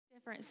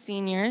Different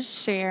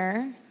seniors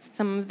share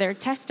some of their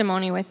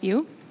testimony with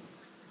you.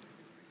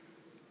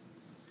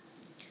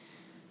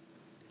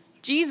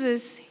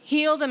 Jesus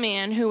healed a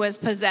man who was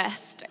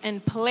possessed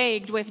and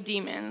plagued with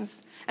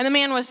demons. And the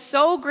man was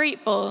so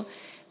grateful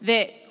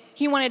that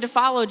he wanted to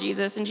follow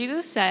Jesus. And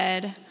Jesus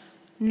said,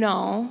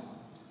 no.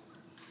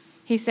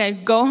 He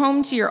said, go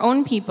home to your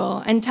own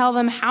people and tell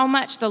them how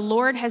much the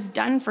Lord has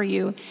done for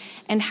you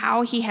and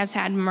how he has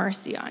had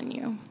mercy on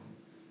you.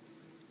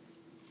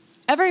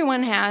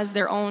 Everyone has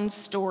their own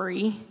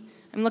story.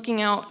 I'm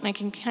looking out and I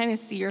can kind of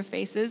see your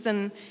faces.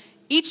 And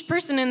each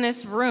person in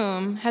this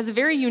room has a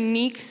very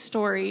unique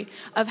story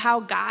of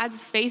how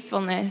God's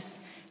faithfulness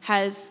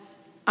has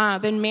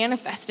been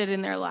manifested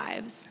in their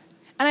lives.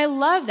 And I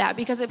love that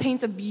because it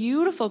paints a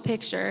beautiful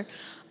picture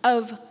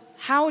of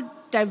how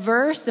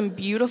diverse and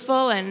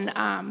beautiful and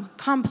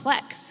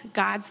complex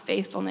God's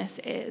faithfulness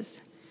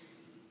is.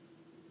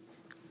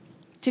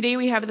 Today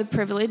we have the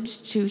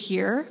privilege to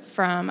hear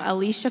from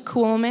Alicia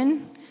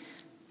Kuhlman,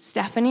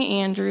 Stephanie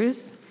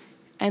Andrews,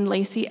 and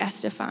Lacey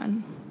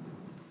Estefan.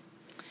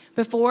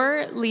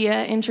 Before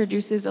Leah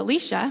introduces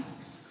Alicia,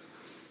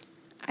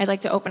 I'd like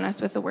to open us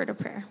with a word of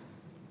prayer.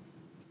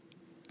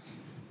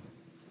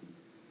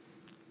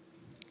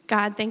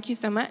 God, thank you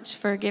so much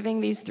for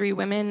giving these three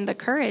women the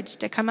courage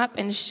to come up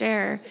and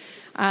share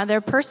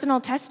their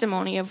personal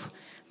testimony of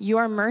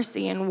your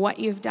mercy and what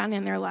you've done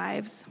in their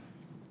lives.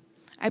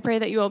 I pray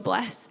that you will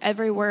bless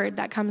every word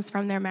that comes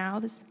from their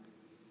mouths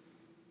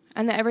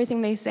and that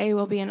everything they say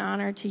will be an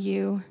honor to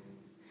you.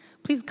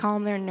 Please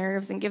calm their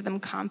nerves and give them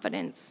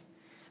confidence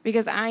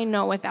because I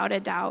know without a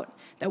doubt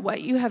that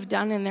what you have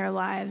done in their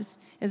lives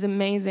is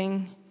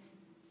amazing.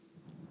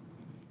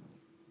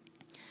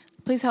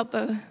 Please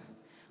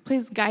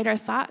guide our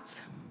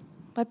thoughts.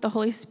 Let the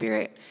Holy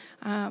Spirit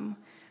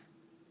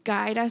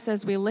guide us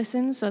as we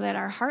listen so that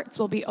our hearts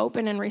will be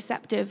open and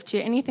receptive to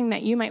anything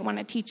that you might want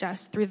to teach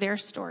us through their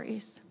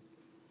stories.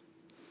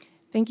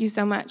 Thank you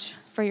so much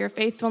for your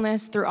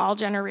faithfulness through all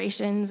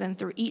generations and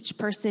through each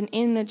person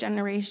in the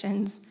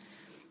generations.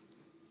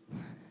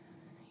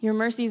 Your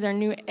mercies are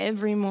new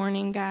every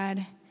morning,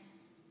 God.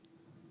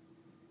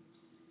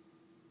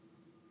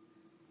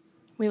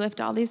 We lift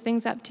all these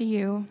things up to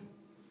you,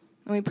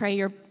 and we pray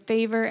your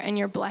favor and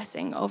your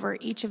blessing over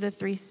each of the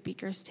three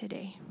speakers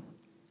today.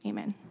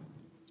 Amen.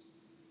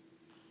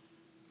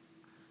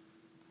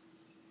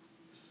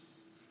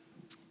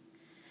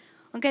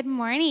 Well, good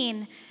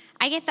morning.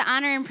 I get the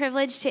honor and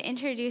privilege to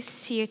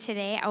introduce to you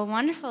today a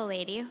wonderful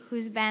lady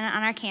who's been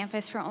on our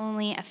campus for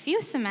only a few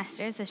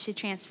semesters as she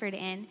transferred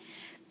in.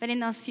 But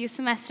in those few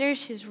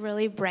semesters, she's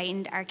really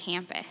brightened our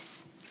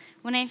campus.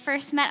 When I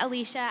first met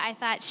Alicia, I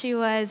thought she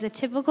was a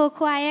typical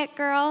quiet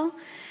girl,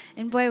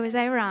 and boy, was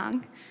I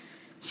wrong.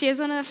 She is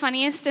one of the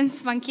funniest and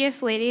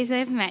spunkiest ladies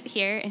I've met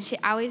here, and she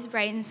always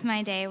brightens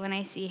my day when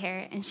I see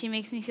her, and she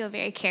makes me feel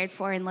very cared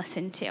for and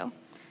listened to.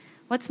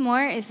 What's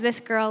more is this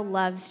girl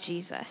loves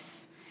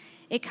Jesus.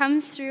 It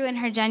comes through in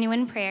her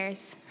genuine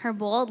prayers, her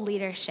bold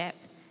leadership,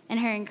 and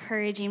her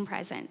encouraging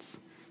presence.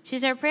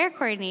 She's our prayer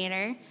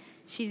coordinator,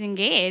 she's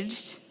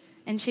engaged,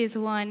 and she's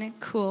one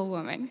cool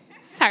woman.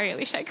 Sorry,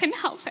 Alicia, I couldn't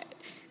help it.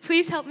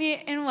 Please help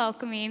me in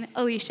welcoming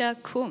Alicia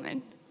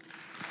Kuhlman.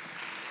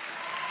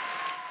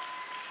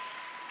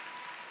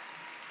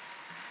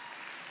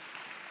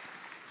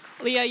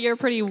 Leah, you're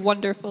pretty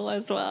wonderful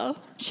as well.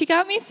 She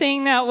got me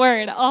saying that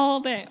word all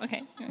day.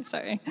 Okay, I'm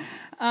sorry.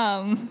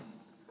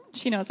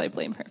 She knows I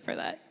blame her for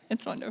that.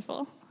 It's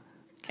wonderful.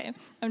 Okay,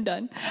 I'm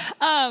done.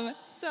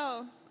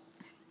 So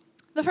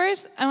the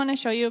first, I want to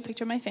show you a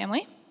picture of my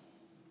family.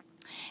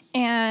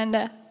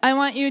 And I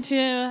want you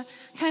to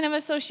kind of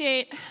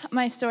associate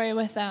my story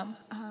with them.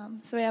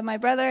 So we have my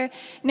brother,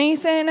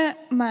 Nathan,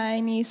 my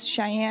niece,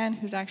 Cheyenne,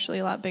 who's actually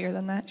a lot bigger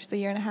than that. She's 1.5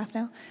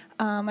 years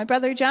now. My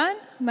brother, John,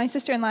 my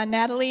sister-in-law,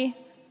 Natalie,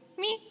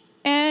 me,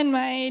 and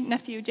my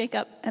nephew,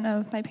 Jacob,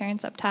 and my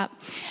parents up top.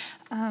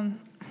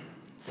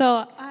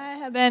 So I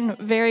have been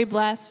very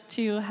blessed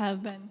to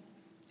have been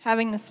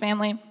having this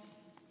family.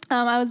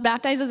 I was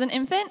baptized as an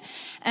infant,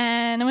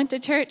 and I went to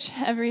church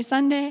every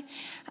Sunday.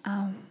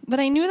 But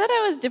I knew that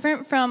I was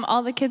different from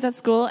all the kids at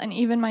school and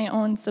even my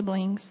own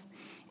siblings.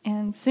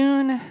 And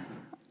soon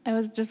I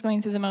was just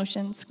going through the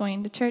motions,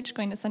 going to church,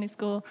 going to Sunday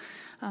school,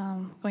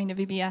 going to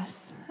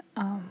VBS.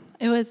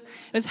 It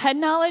was head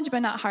knowledge, but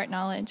not heart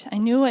knowledge. I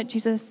knew who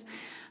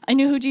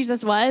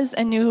Jesus was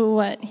and knew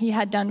what he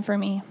had done for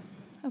me.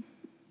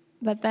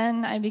 But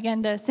then I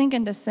began to sink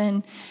into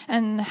sin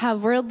and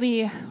have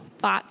worldly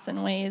thoughts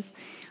and ways.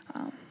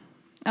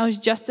 I was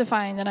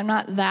justifying that I'm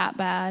not that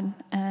bad,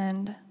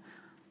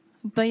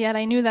 but yet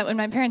I knew that when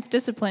my parents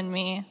disciplined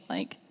me,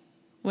 like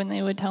when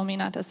they would tell me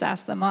not to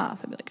sass them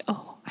off, I'd be like,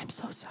 oh, I'm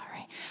so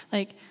sorry.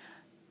 Like,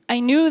 I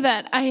knew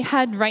that I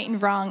had right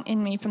and wrong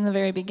in me from the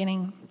very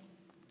beginning.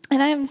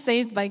 And I am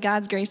saved by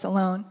God's grace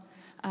alone.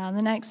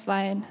 The next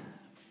slide.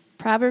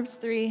 Proverbs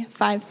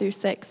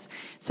 3:5-6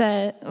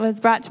 was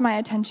brought to my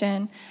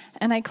attention,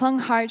 and I clung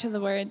hard to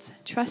the words,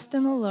 trust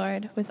in the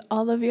Lord with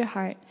all of your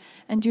heart,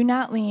 and do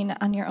not lean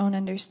on your own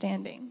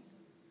understanding.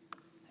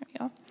 There we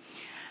go.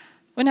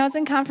 When I was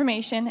in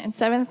confirmation in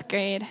 7th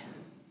grade,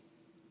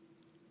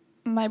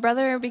 my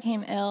brother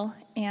became ill,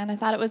 and I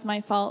thought it was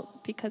my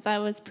fault because I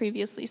was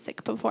previously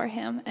sick before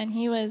him. And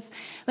he was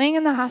laying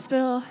in the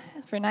hospital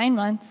for 9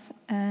 months,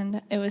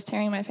 and it was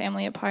tearing my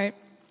family apart.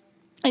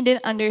 I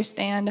didn't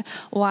understand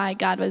why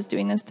God was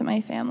doing this to my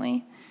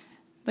family.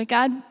 But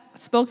God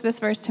spoke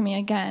this verse to me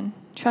again.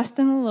 Trust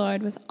in the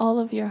Lord with all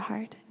of your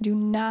heart. Do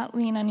not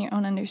lean on your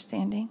own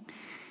understanding.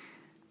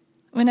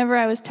 Whenever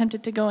I was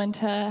tempted to go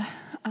into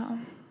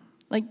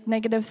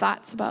negative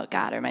thoughts about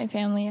God or my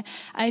family,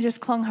 I just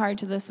clung hard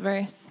to this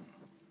verse.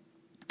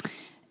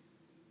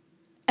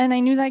 And I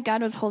knew that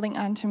God was holding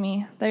on to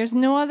me. There's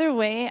no other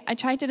way. I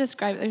tried to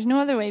describe it. There's no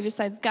other way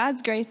besides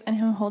God's grace and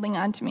him holding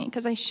on to me,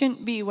 because I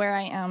shouldn't be where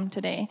I am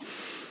today.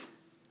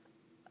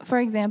 For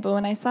example,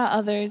 when I saw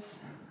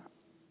others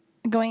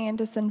going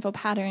into sinful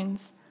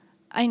patterns,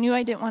 I knew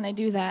I didn't want to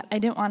do that. I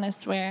didn't want to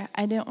swear.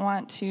 I didn't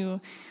want to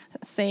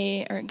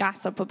say or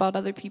gossip about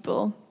other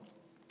people.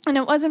 And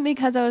it wasn't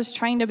because I was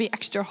trying to be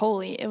extra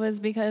holy. It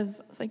was because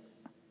I was like,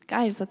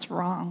 guys, that's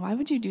wrong. Why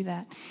would you do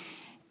that?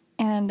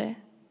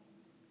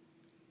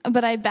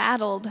 But I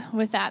battled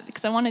with that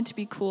because I wanted to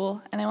be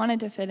cool and I wanted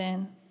to fit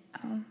in.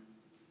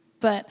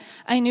 But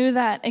I knew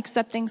that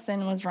accepting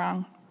sin was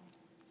wrong.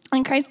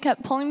 And Christ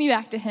kept pulling me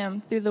back to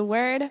him through the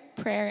word,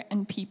 prayer,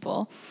 and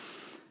people.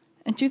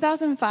 In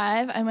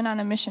 2005, I went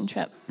on a mission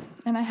trip,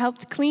 and I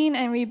helped clean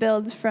and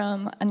rebuild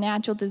from a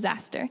natural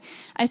disaster.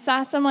 I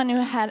saw someone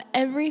who had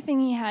everything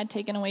he had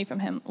taken away from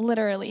him,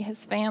 literally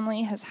his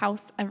family, his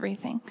house,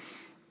 everything.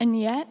 And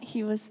yet,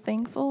 he was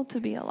thankful to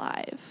be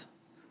alive.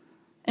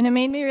 And it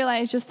made me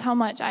realize just how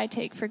much I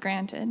take for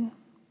granted.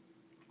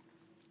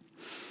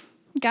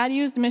 God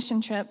used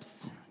mission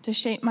trips to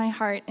shape my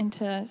heart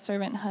into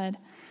servanthood.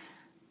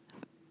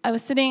 I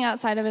was sitting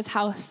outside of his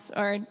house,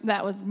 or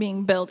that was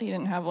being built. He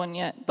didn't have one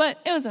yet, but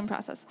it was in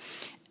process.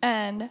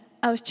 And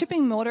I was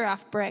chipping mortar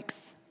off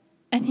bricks,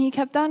 and he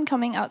kept on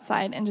coming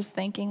outside and just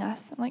thanking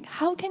us. I'm like,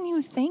 how can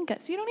you thank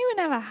us? You don't even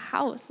have a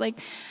house.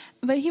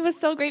 But he was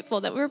so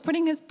grateful that we were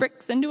putting his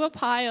bricks into a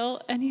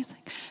pile, and he's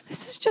like,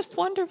 this is just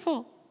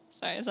wonderful.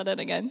 Sorry, I said it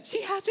again.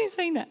 She has me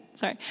saying that.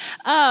 Sorry.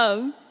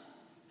 And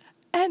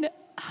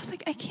I was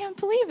like, I can't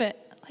believe it.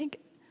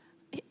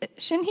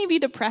 Shouldn't he be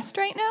depressed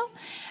right now?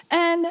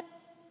 And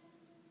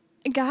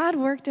God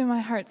worked in my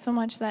heart so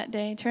much that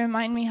day to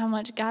remind me how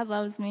much God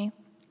loves me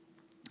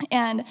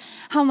and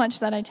how much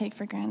that I take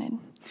for granted.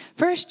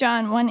 1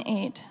 John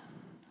 1:8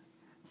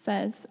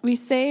 says, we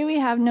say we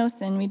have no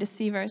sin, we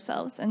deceive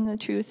ourselves, and the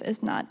truth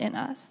is not in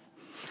us.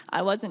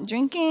 I wasn't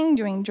drinking,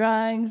 doing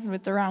drugs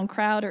with the wrong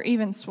crowd, or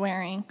even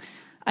swearing.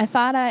 I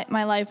thought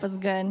my life was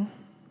good.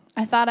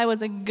 I thought I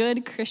was a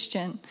good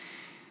Christian.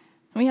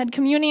 We had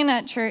communion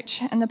at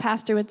church, and the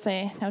pastor would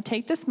say, now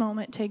take this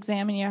moment to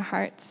examine your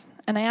hearts.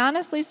 And I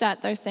honestly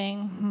sat there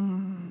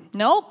saying,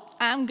 nope,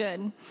 I'm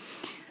good.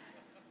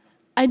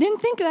 I didn't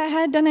think that I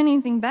had done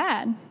anything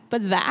bad,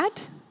 but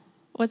that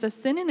was a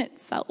sin in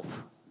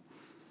itself.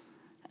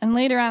 And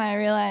later on, I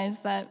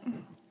realized that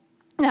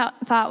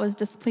thought was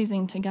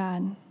displeasing to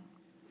God.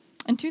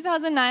 In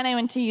 2009, I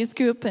went to youth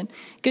group and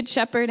Good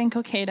Shepherd in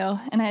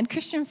Cokato, and I had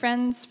Christian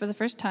friends for the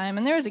first time,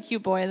 and there was a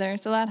cute boy there,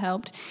 so that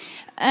helped.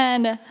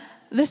 And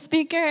the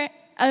speaker,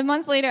 a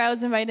month later, I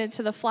was invited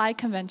to the FLY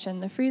convention,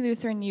 the Free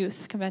Lutheran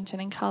Youth Convention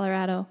in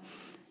Colorado.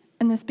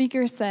 And the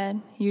speaker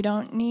said, you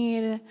don't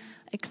need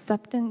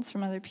acceptance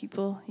from other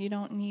people. You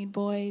don't need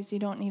boys. You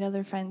don't need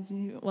other friends.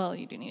 You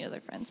do need other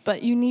friends,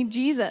 but you need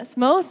Jesus.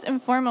 Most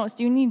and foremost,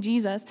 you need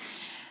Jesus.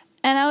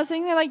 And I was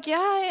sitting there like,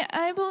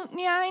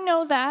 I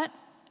know that.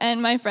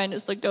 And my friend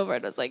just looked over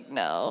and was like,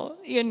 no,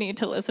 you need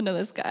to listen to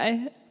this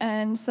guy.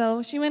 And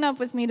so she went up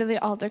with me to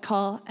the altar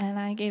call, and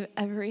I gave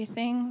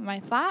everything, my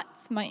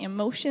thoughts, my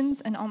emotions,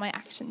 and all my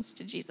actions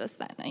to Jesus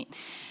that night.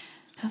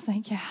 I was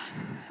like, yeah,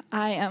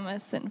 I am a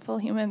sinful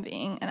human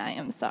being, and I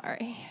am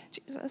sorry.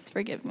 Jesus,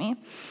 forgive me.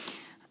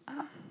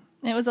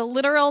 It was a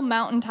literal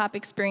mountaintop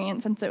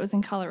experience since it was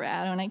in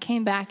Colorado, and I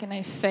came back and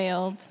I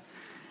failed.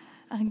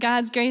 By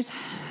God's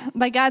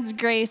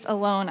grace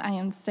alone, I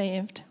am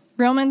saved.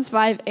 Romans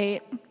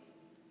 5:8.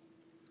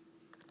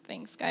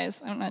 Thanks,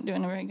 guys. I'm not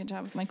doing a very good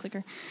job with my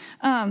clicker.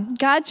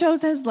 God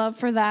shows his love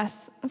for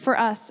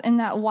us in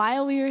that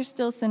while we were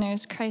still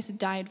sinners, Christ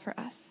died for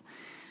us.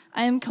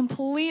 I am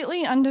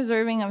completely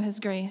undeserving of his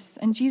grace,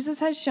 and Jesus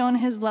has shown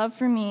his love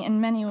for me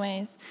in many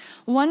ways.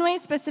 One way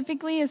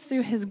specifically is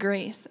through his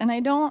grace, and I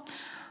don't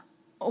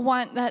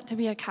want that to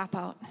be a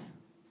cop-out.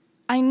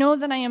 I know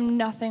that I am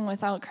nothing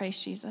without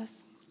Christ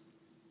Jesus.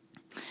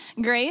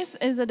 Grace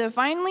is a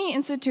divinely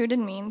instituted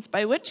means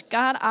by which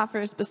God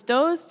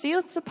bestows,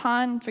 seals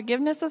upon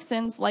forgiveness of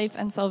sins, life,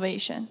 and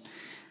salvation.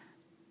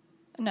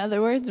 In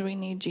other words, we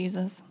need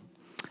Jesus.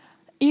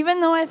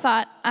 Even though I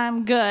thought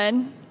I'm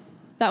good,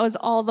 that was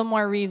all the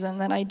more reason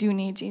that I do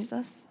need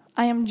Jesus.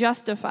 I am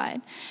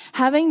justified,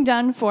 having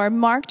done for,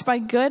 marked by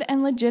good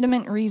and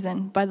legitimate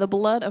reason, by the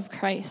blood of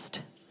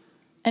Christ.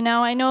 And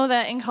now I know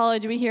that in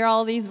college we hear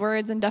all these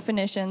words and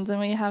definitions, and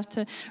we have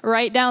to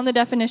write down the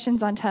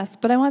definitions on tests.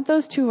 But I want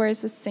those two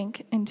words to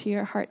sink into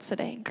your hearts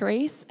today: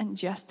 grace and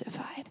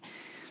justified.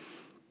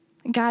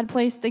 God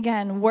placed,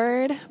 again,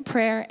 word,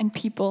 prayer, and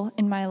people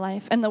in my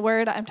life. And the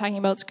word, I'm talking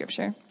about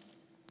Scripture.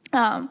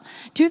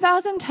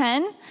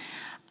 2010,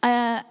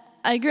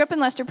 I grew up in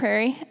Lester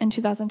Prairie in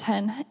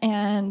 2010,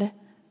 and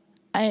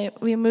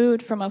we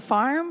moved from a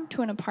farm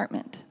to an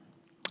apartment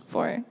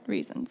for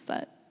reasons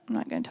that I'm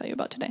not going to tell you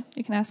about today.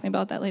 You can ask me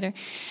about that later.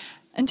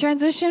 And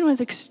transition was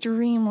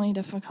extremely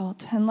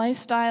difficult, and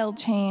lifestyle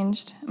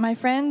changed. My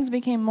friends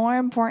became more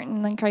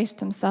important than Christ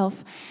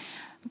himself.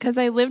 Because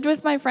I lived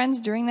with my friends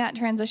during that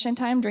transition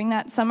time, during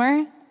that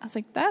summer, I was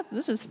like,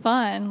 this is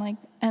fun.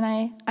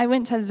 And I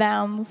went to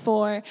them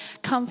for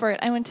comfort.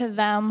 I went to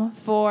them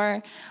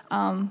for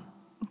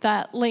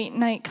that late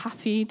night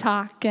coffee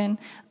talk. And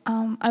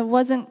I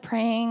wasn't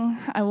praying.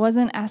 I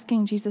wasn't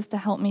asking Jesus to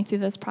help me through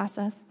this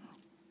process.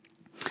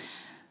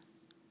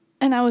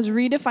 And I was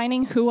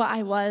redefining who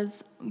I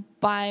was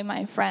by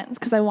my friends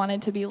because I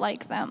wanted to be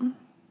like them.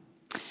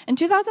 In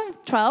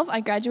 2012, I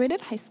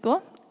graduated high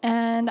school,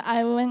 and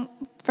I went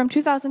from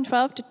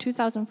 2012 to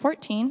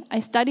 2014. I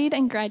studied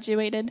and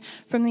graduated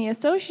from the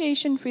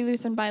Association Free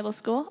Lutheran Bible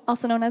School,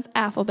 also known as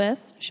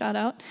AFLBIS, shout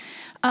out.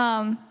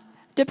 I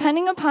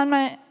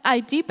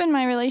deepened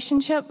my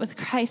relationship with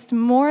Christ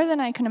more than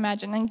I could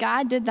imagine, and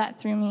God did that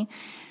through me.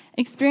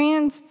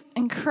 Experienced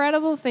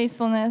incredible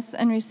faithfulness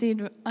and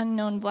received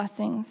unknown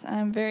blessings.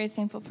 I'm very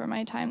thankful for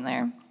my time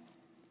there.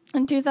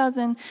 In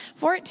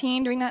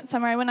 2014, during that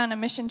summer, I went on a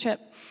mission trip.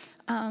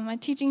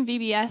 Teaching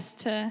VBS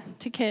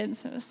to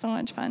kids. It was so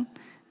much fun.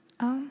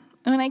 And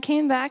when I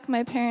came back,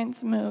 my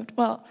parents moved.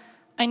 Well,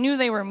 I knew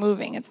they were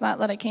moving. It's not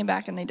that I came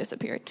back and they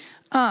disappeared.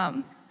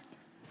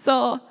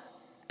 So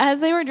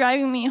as they were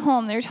driving me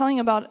home, they were telling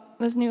about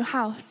this new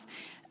house.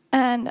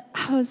 And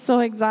I was so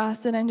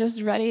exhausted and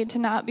just ready to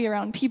not be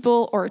around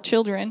people or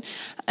children.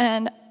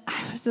 And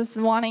I was just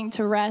wanting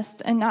to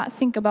rest and not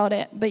think about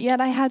it. But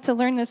yet I had to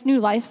learn this new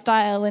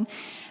lifestyle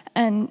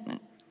and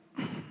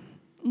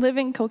live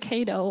in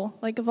Cokato,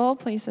 like of all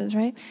places,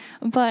 right?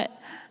 But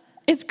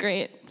it's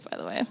great, by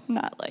the way.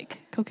 Not like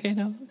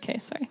Cokato. Okay,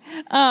 sorry.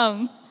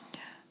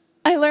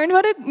 I learned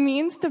what it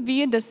means to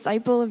be a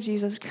disciple of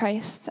Jesus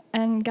Christ.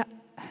 And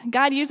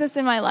God used this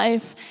in my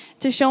life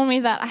to show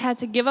me that I had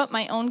to give up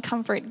my own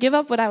comfort, give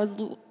up what I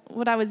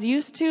was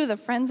used to, the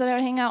friends that I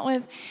would hang out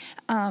with,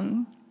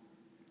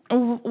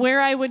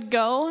 where I would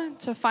go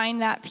to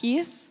find that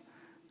peace,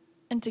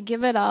 and to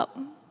give it up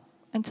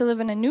and to live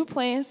in a new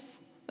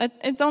place.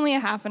 It's only a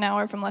half an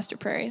hour from Lester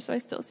Prairie, so I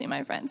still see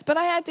my friends. But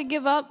I had to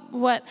give up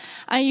what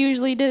I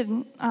usually did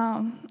in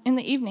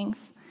the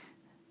evenings.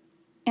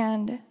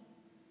 And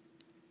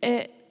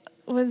it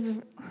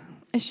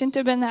shouldn't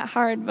have been that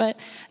hard, but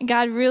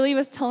God really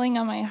was tugging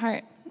on my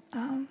heart.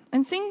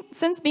 And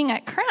since being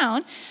at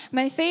Crown,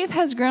 my faith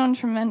has grown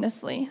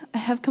tremendously. I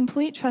have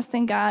complete trust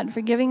in God for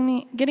getting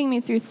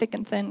me through thick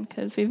and thin,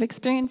 because we've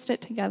experienced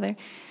it together.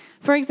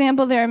 For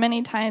example, there are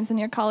many times in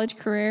your college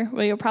career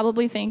where you'll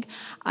probably think,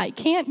 I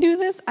can't do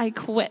this, I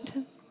quit.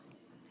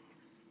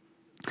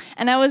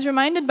 And I was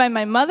reminded by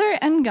my mother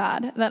and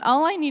God that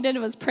all I needed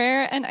was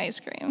prayer and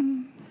ice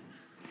cream.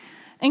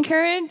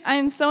 I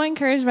am so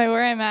encouraged by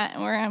where I'm at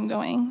and where I'm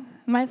going.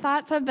 My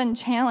thoughts have been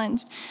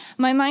challenged.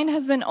 My mind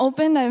has been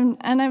opened,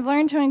 and I've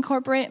learned to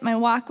incorporate my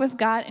walk with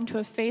God into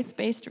a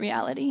faith-based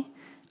reality.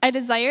 I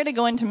desire to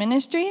go into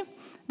ministry,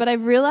 but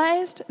I've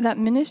realized that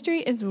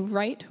ministry is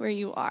right where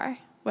you are.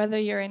 Whether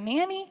you're a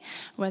nanny,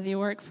 whether you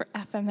work for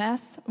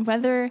FMS,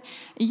 whether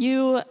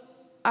you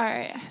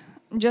are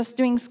just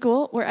doing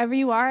school, wherever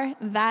you are,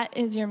 that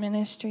is your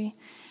ministry.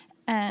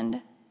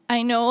 And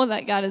I know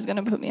that God is going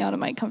to put me out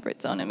of my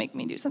comfort zone and make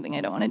me do something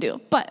I don't want to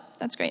do, but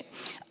that's great.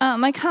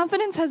 My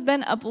confidence has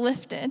been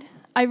uplifted.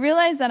 I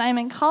realize that I'm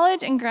in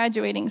college and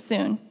graduating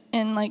soon,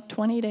 in like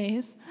 20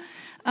 days.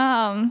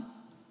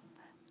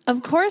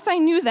 Of course I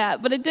knew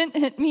that, but it didn't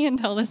hit me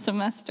until this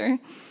semester.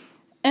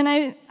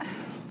 And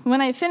when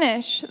I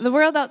finish, the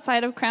world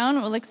outside of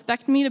Crown will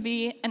expect me to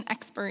be an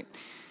expert.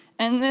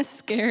 And this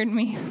scared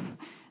me.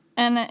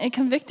 And it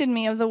convicted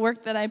me of the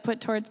work that I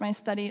put towards my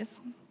studies.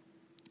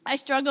 I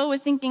struggle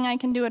with thinking I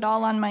can do it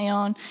all on my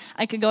own.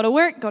 I could go to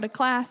work, go to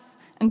class,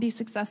 and be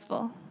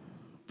successful.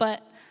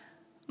 But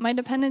my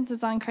dependence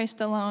is on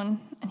Christ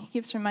alone, and he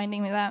keeps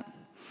reminding me that.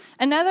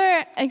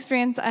 Another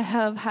experience I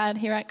have had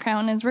here at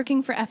Crown is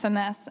working for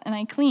FMS, and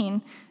I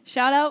clean.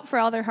 Shout out for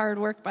all their hard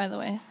work, by the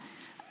way.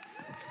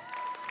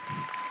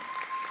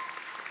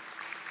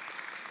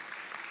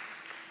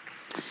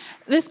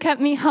 This kept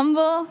me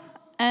humble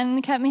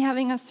and kept me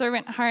having a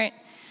servant heart,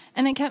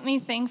 and it kept me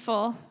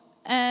thankful.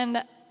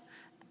 And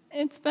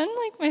it's been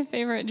like my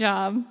favorite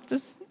job.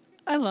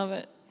 I love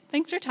it.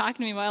 Thanks for talking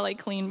to me while I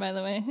clean, by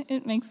the way.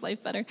 It makes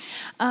life better.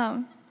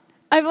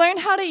 I've learned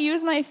how to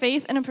use my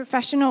faith in a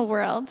professional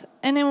world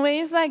and in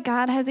ways that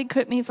God has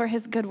equipped me for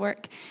his good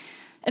work.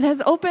 It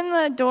has opened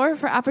the door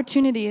for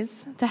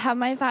opportunities to have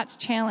my thoughts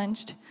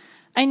challenged.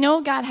 I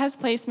know God has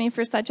placed me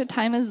for such a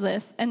time as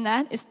this, and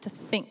that is to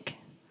think.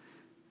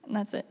 And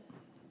that's it.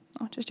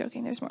 Oh, just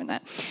joking. There's more than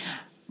that.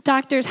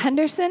 Doctors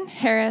Henderson,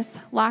 Harris,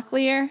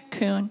 Locklear,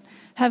 Kuhn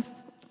have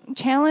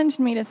challenged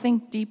me to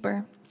think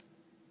deeper.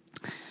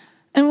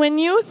 And when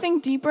you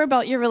think deeper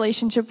about your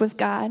relationship with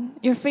God,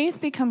 your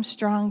faith becomes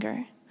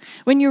stronger.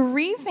 When you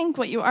rethink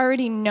what you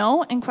already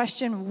know and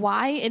question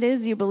why it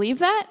is you believe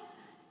that,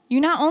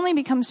 you not only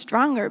become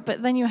stronger,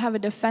 but then you have a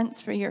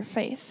defense for your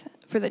faith,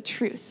 for the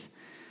truth.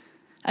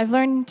 I've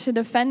learned to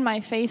defend my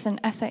faith in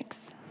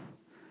ethics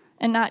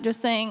and not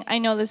just saying, I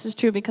know this is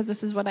true because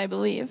this is what I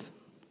believe.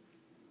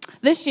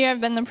 This year, I've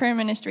been the prayer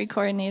ministry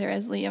coordinator,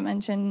 as Leah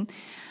mentioned.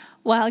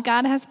 While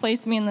God has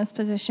placed me in this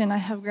position, I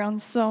have grown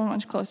so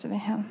much closer to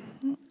him.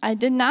 I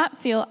did not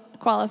feel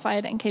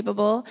qualified and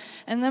capable,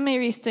 and let me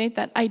restate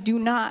that I do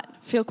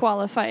not feel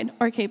qualified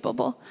or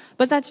capable,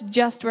 but that's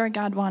just where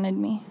God wanted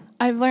me.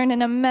 I've learned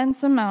an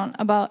immense amount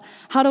about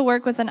how to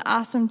work with an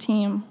awesome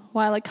team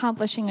while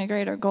accomplishing a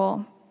greater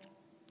goal.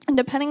 And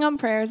depending on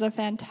prayer is a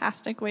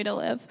fantastic way to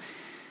live.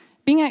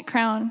 Being at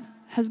Crown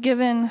has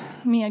given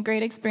me a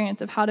great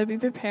experience of how to be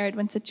prepared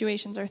when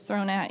situations are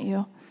thrown at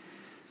you.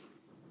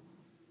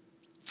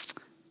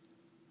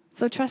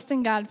 So trust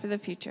in God for the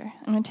future.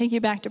 I'm going to take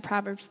you back to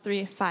Proverbs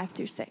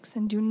 3:5-6,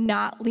 and do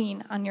not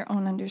lean on your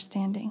own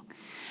understanding.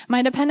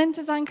 My dependence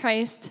is on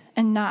Christ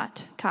and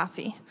not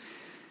coffee.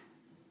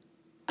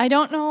 I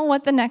don't know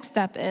what the next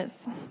step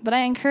is, but I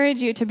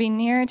encourage you to be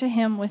nearer to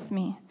him with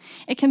me.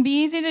 It can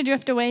be easy to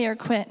drift away or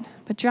quit,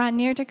 but draw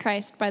near to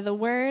Christ by the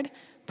word,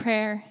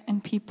 prayer,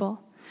 and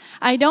people.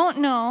 I don't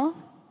know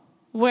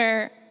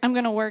where I'm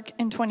going to work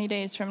in 20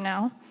 days from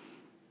now.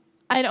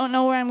 I don't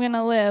know where I'm going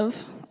to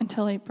live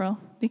until April,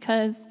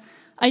 because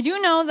I do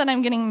know that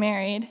I'm getting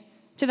married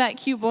to that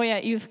cute boy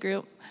at youth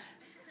group.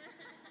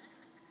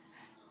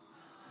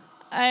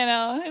 I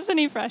know, isn't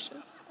he precious?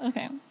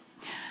 Okay.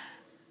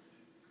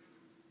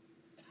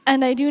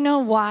 And I do know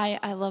why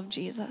I love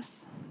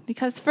Jesus.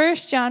 Because 1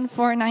 John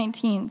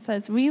 4:19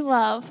 says, we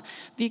love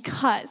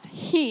because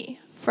he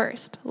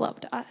first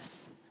loved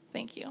us.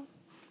 Thank you.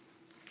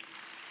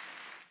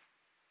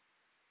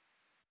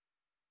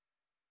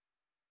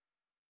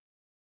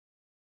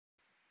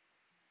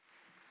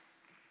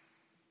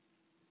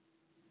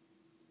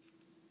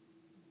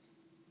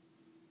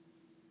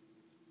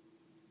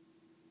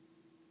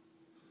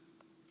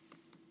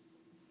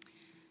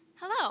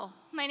 Hello,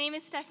 my name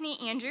is Stephanie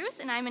Andrews,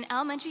 and I'm an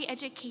elementary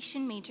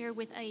education major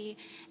with an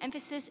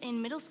emphasis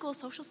in middle school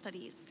social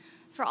studies.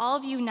 For all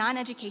of you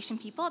non-education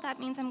people, that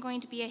means I'm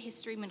going to be a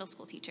history middle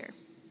school teacher.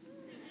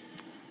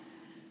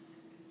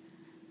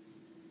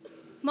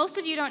 Most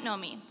of you don't know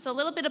me, so a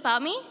little bit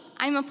about me.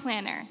 I'm a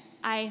planner.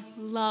 I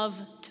love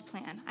to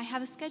plan. I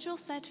have a schedule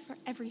set for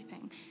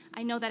everything.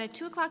 I know that at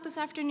 2 o'clock this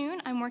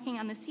afternoon, I'm working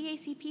on the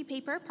CACP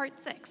paper,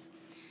 part 6.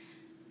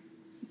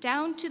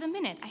 Down to the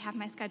minute, I have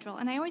my schedule,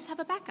 and I always have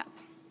a backup.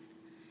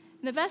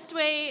 The best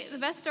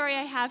story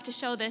I have to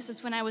show this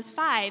is when I was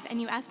 5,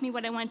 and you asked me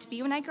what I wanted to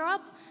be when I grow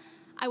up,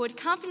 I would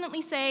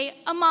confidently say,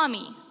 a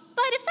mommy.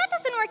 But if that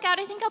doesn't work out,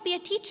 I think I'll be a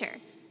teacher,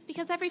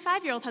 because every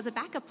 5-year-old has a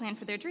backup plan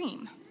for their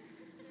dream.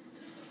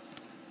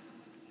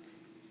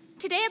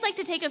 Today, I'd like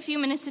to take a few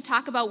minutes to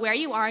talk about where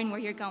you are and where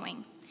you're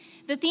going.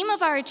 The theme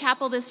of our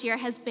chapel this year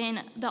has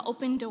been the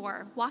open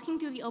door, walking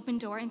through the open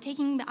door and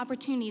taking the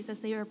opportunities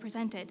as they were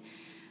presented.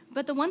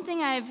 But the one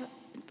thing I've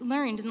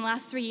learned in the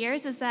last 3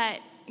 years is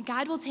that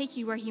God will take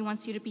you where he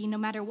wants you to be no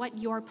matter what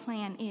your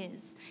plan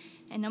is.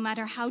 And no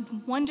matter how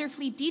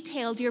wonderfully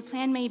detailed your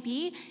plan may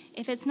be,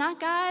 if it's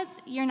not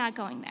God's, you're not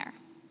going there.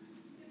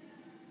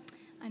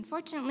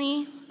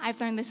 Unfortunately,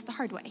 I've learned this the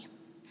hard way,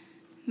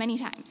 many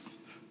times.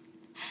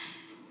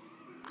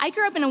 I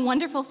grew up in a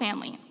wonderful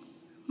family.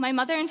 My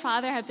mother and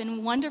father have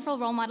been wonderful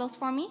role models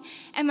for me,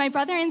 and my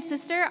brother and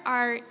sister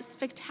are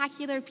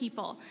spectacular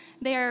people.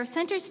 They are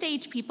center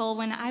stage people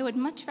when I would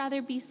much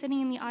rather be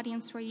sitting in the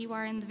audience where you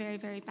are in the very,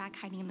 very back,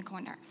 hiding in the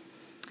corner.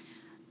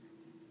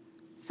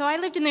 So I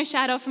lived in their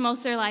shadow for most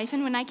of their life,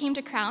 and when I came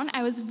to Crown,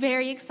 I was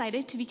very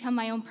excited to become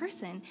my own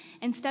person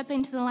and step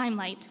into the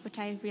limelight, which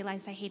I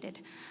realized I hated.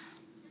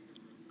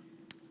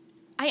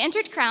 I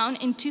entered Crown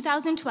in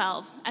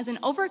 2012 as an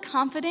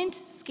overconfident,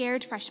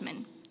 scared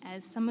freshman,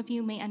 as some of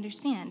you may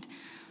understand,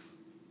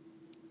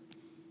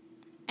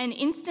 and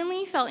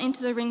instantly fell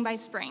into the ring by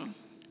spring.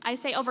 I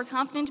say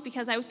overconfident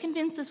because I was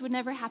convinced this would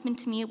never happen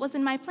to me. It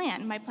wasn't my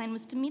plan. My plan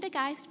was to meet a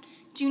guy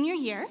junior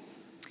year,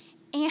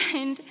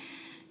 and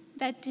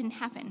that didn't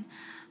happen.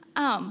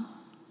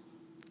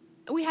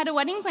 We had a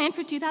wedding planned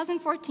for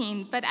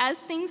 2014, but as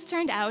things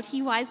turned out,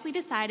 he wisely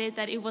decided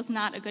that it was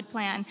not a good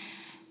plan,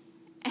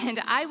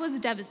 and I was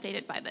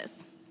devastated by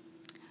this.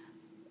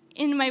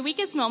 In my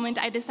weakest moment,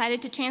 I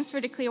decided to transfer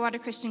to Clearwater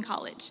Christian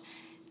College.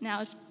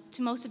 Now,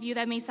 to most of you,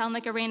 that may sound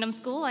like a random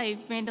school I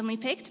randomly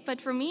picked,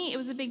 but for me, it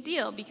was a big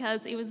deal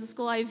because it was the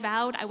school I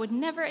vowed I would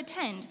never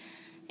attend.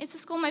 It's the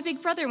school my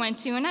big brother went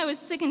to, and I was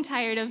sick and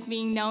tired of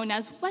being known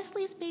as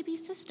Wesley's baby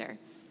sister,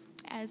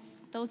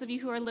 as those of you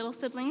who are little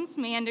siblings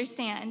may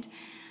understand.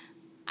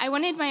 I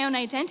wanted my own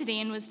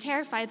identity and was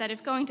terrified that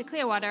if going to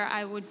Clearwater,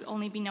 I would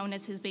only be known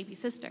as his baby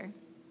sister.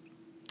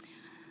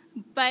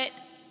 But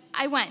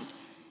I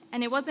went,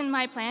 and it wasn't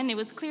my plan, it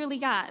was clearly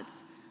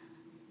God's.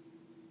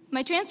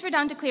 My transfer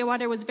down to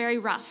Clearwater was very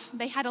rough.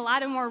 They had a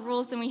lot of more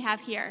rules than we have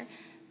here.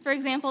 For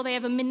example, they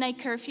have a midnight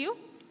curfew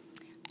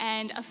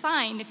and a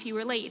fine if you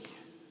were late.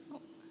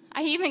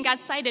 I even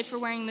got cited for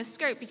wearing this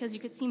skirt because you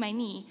could see my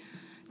knee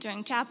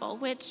during chapel,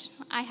 which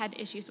I had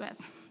issues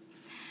with.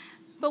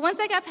 But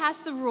once I got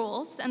past the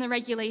rules and the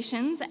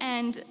regulations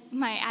and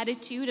my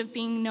attitude of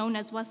being known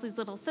as Wesley's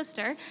little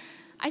sister,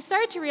 I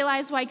started to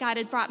realize why God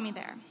had brought me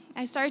there.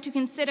 I started to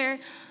consider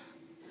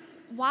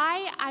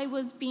why I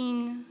was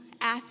being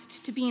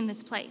asked to be in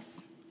this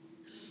place.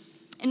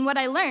 And what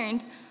I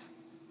learned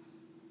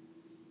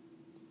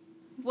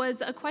was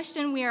a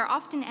question we are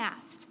often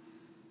asked.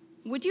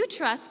 Would you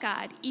trust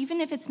God even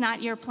if it's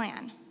not your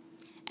plan?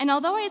 And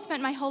although I had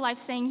spent my whole life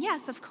saying,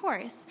 yes, of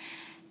course,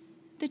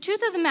 the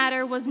truth of the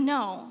matter was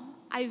no,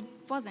 I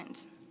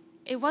wasn't.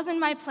 It wasn't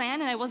my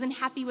plan and I wasn't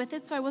happy with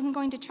it, so I wasn't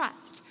going to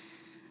trust.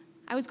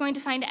 I was going to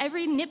find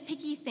every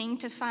nitpicky thing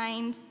to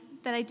find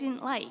that I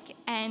didn't like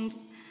and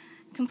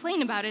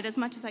complain about it as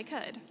much as I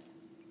could.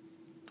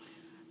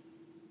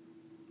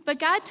 But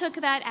God took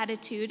that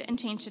attitude and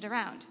changed it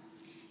around.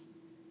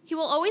 He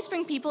will always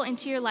bring people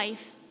into your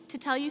life to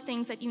tell you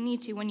things that you need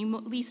to when you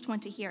least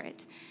want to hear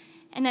it.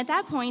 And at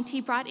that point, he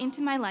brought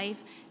into my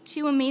life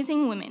two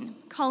amazing women,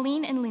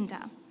 Colleen and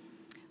Linda,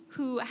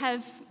 who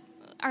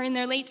are in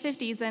their late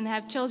 50s and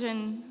have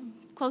children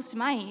close to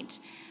my age.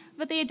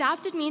 But they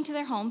adopted me into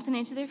their homes and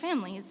into their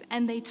families,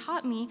 and they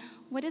taught me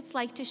what it's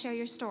like to share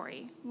your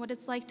story, what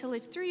it's like to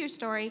live through your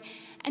story,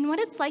 and what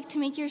it's like to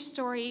make your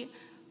story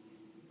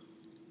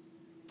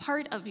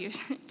part of you,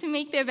 to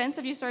make the events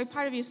of your story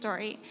part of your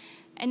story,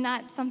 and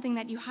not something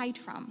that you hide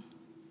from.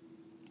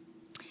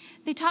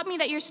 They taught me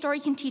that your story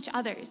can teach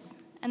others,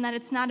 and that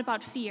it's not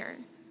about fear.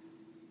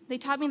 They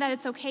taught me that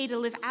it's okay to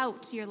live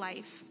out your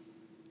life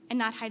and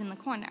not hide in the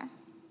corner.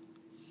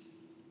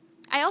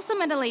 I also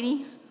met a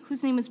lady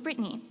whose name was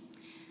Brittany.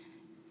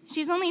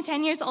 She's only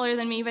 10 years older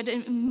than me, but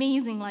an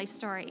amazing life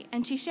story,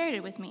 and she shared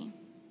it with me.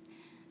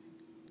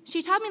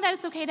 She taught me that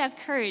it's okay to have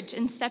courage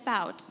and step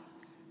out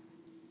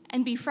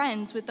and be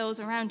friends with those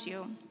around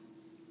you.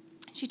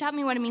 She taught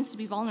me what it means to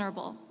be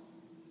vulnerable.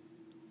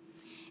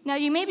 Now,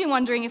 you may be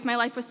wondering, if my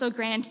life was so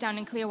grand down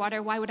in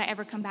Clearwater, why would I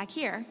ever come back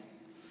here?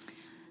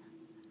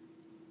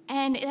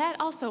 And that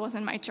also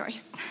wasn't my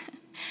choice.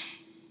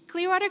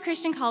 Clearwater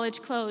Christian College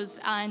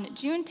closed on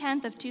June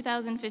 10th of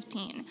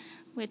 2015,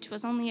 which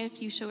was only a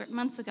few short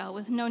months ago,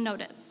 with no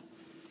notice.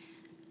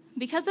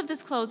 Because of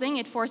this closing,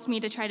 it forced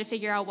me to try to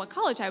figure out what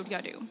college I would go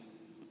to.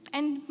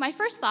 And my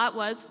first thought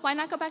was, why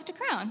not go back to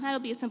Crown? That'll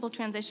be a simple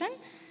transition.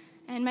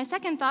 And my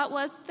second thought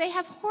was, they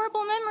have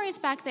horrible memories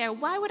back there.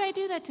 Why would I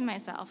do that to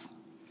myself?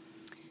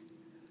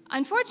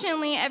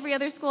 Unfortunately, every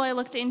other school I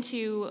looked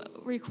into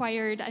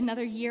required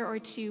another year or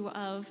two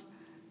of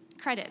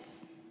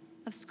credits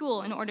of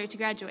school in order to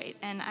graduate,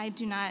 and I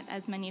do not,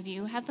 as many of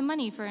you, have the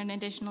money for an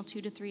additional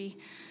 2 to 3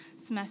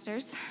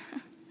 semesters.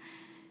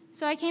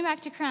 So I came back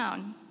to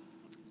Crown,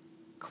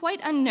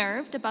 quite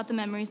unnerved about the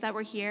memories that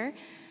were here,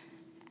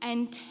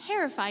 and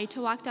terrified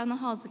to walk down the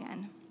halls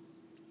again.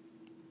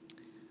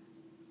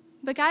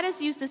 But God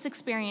has used this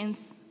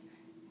experience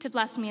to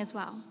bless me as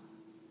well.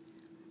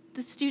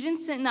 The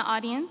students in the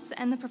audience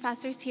and the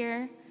professors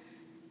here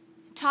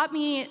taught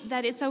me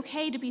that it's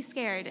okay to be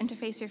scared and to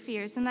face your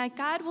fears, and that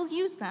God will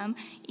use them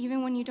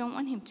even when you don't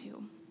want him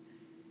to.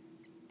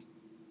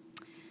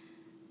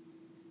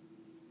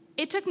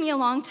 It took me a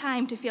long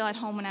time to feel at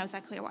home when I was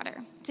at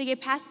Clearwater, to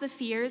get past the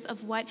fears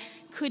of what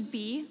could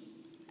be,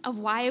 of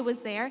why I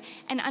was there,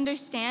 and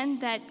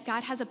understand that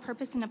God has a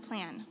purpose and a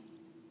plan.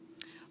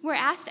 We're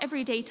asked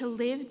every day to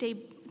live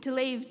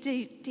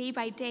day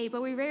by day,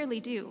 but we rarely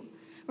do.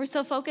 We're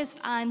so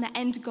focused on the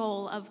end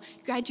goal of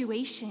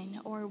graduation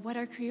or what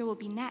our career will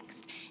be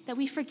next that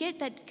we forget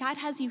that God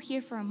has you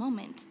here for a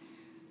moment,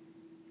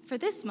 for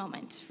this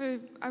moment, for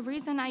a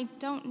reason I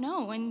don't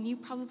know, and you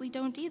probably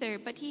don't either,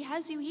 but he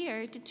has you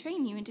here to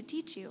train you and to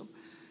teach you.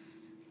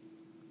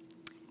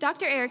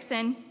 Dr.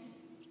 Erickson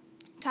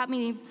taught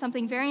me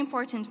something very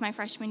important my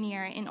freshman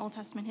year in Old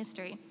Testament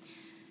history.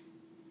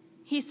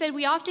 He said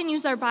we often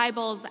use our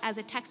Bibles as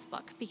a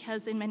textbook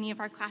because in many of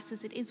our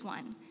classes it is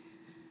one.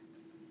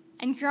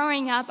 And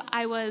growing up,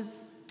 I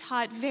was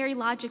taught very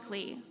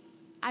logically.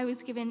 I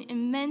was given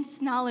immense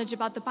knowledge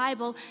about the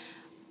Bible,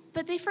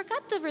 but they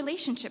forgot the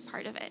relationship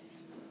part of it.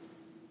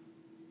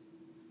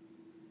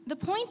 The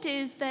point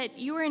is that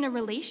you are in a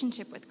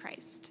relationship with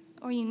Christ,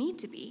 or you need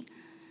to be.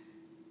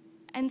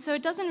 And so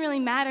it doesn't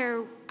really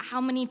matter how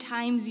many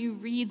times you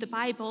read the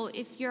Bible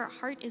if your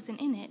heart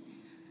isn't in it.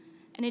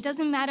 And it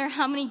doesn't matter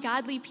how many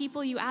godly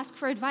people you ask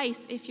for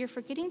advice if you're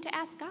forgetting to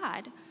ask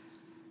God.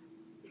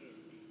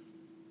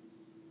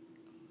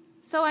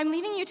 So I'm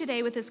leaving you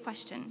today with this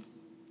question.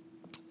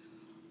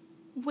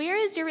 Where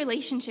is your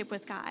relationship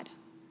with God?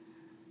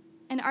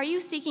 And are you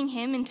seeking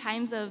him in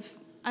times of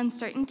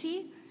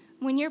uncertainty,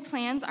 when your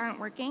plans aren't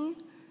working,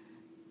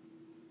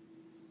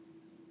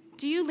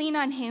 Do you lean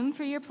on him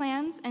for your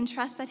plans and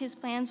trust that his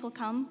plans will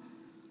come?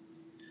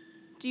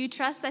 Do you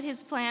trust that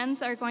his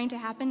plans are going to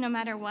happen no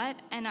matter what?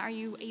 And are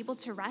you able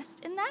to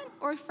rest in that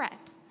or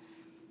fret?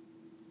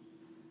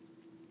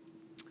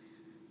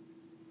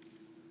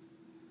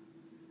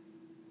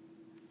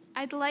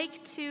 I'd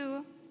like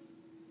to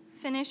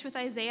finish with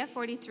Isaiah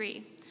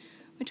 43,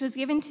 which was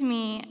given to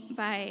me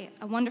by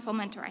a wonderful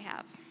mentor I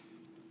have,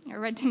 or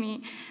read to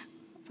me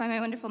by my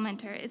wonderful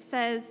mentor. It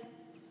says,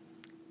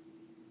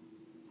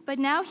 "But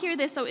now hear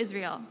this, O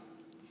Israel.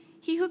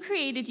 He who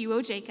created you,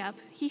 O Jacob,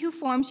 he who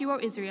formed you, O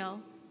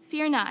Israel,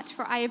 fear not,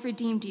 for I have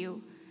redeemed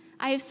you.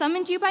 I have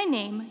summoned you by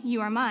name,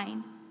 you are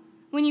mine.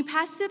 When you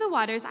pass through the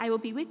waters, I will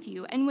be with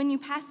you, and when you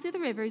pass through the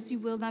rivers, you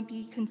will not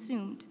be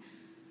consumed.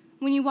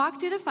 When you walk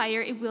through the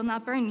fire, it will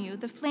not burn you.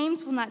 The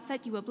flames will not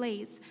set you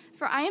ablaze.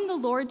 For I am the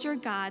Lord your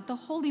God, the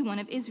Holy One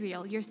of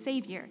Israel, your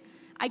Savior.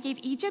 I gave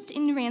Egypt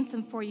in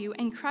ransom for you,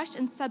 and Cush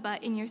and Seba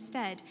in your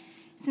stead.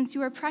 Since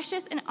you are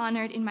precious and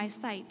honored in my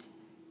sight,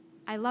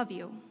 I love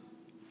you."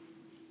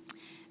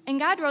 And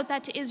God wrote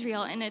that to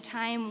Israel in a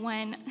time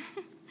when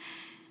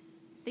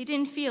they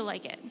didn't feel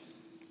like it.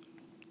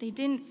 They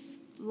didn't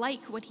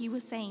like what he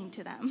was saying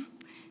to them.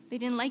 They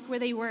didn't like where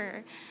they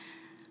were.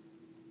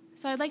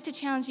 So I'd like to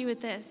challenge you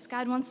with this.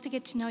 God wants to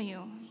get to know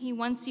you. He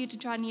wants you to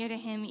draw near to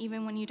him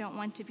even when you don't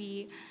want to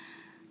be.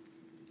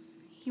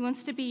 He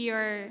wants to be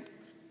your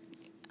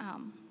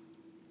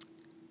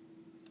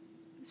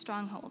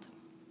stronghold.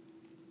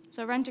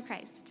 So run to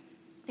Christ.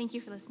 Thank you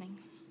for listening.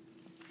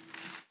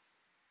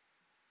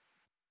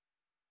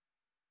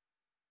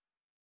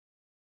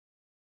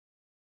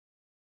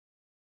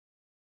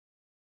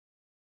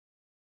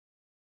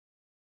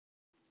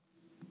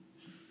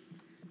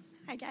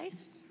 Hi,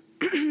 guys.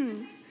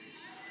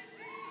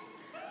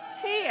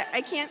 Hey,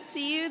 I can't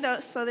see you, though,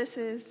 so this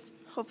is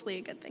hopefully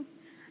a good thing.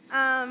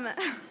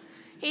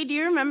 Hey, do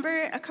you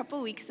remember a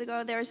couple weeks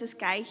ago there was this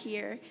guy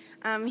here?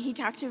 He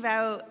talked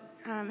about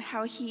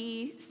how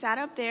he sat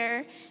up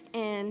there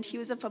and he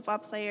was a football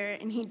player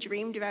and he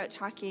dreamed about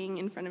talking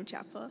in front of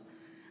chapel.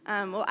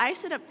 Well, I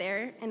sit up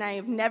there and I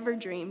have never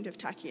dreamed of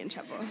talking in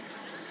chapel.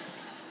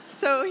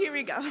 So here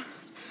we go.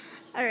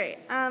 All right,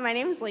 my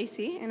name is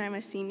Lacey and I'm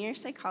a senior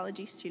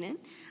psychology student.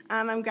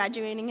 I'm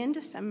graduating in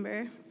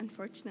December,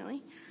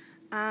 unfortunately.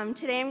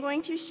 Today I'm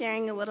going to be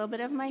sharing a little bit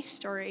of my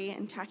story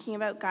and talking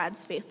about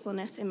God's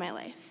faithfulness in my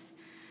life.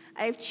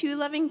 I have 2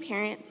 loving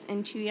parents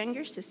and 2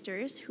 younger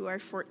sisters who are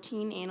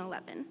 14 and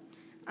 11.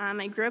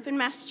 I grew up in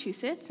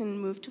Massachusetts and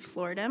moved to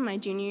Florida my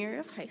junior year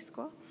of high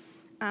school,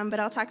 but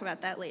I'll talk about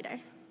that later.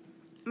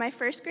 My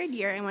first grade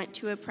year, I went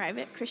to a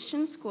private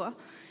Christian school,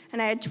 and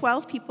I had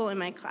 12 people in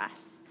my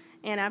class,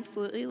 and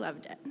absolutely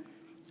loved it.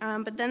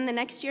 But then the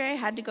next year, I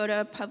had to go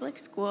to a public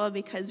school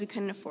because we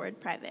couldn't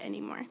afford private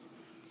anymore.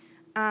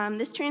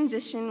 This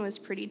transition was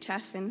pretty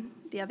tough, and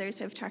the others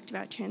have talked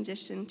about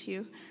transition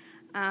too.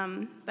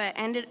 But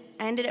I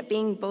ended up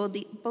being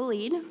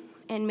bullied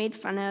and made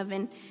fun of,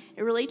 and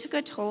it really took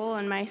a toll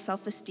on my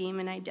self-esteem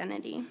and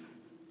identity.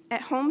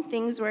 At home,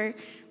 things were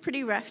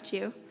pretty rough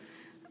too.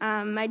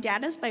 My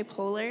dad is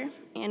bipolar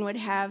and would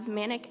have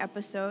manic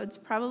episodes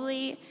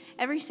probably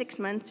every 6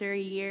 months or a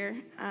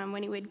year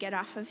when he would get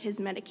off of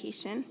his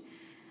medication.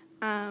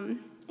 And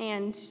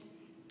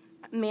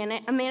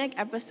a manic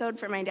episode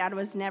for my dad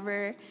was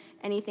never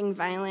anything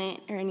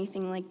violent or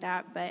anything like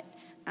that, but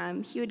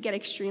he would get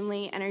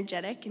extremely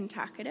energetic and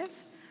talkative.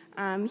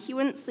 He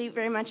wouldn't sleep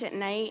very much at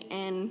night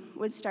and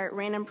would start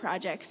random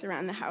projects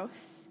around the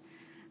house.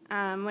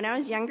 When I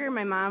was younger,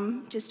 my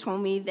mom just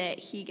told me that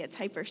he gets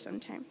hyper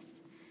sometimes.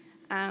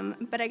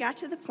 But I got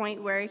to the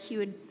point where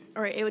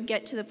it would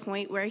get to the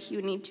point where he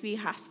would need to be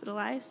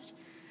hospitalized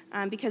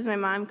because my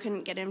mom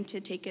couldn't get him to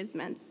take his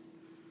meds.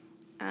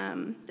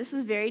 This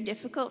was very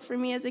difficult for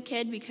me as a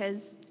kid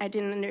because I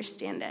didn't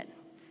understand it.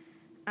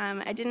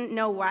 I didn't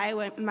know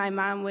why my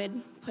mom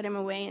would put him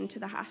away into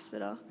the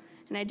hospital,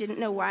 and I didn't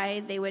know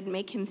why they would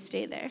make him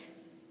stay there.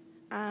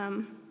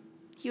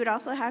 He would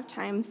also have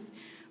times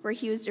where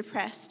he was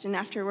depressed, and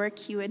after work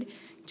he would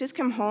just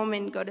come home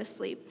and go to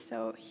sleep,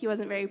 so he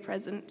wasn't very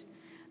present.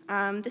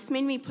 This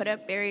made me put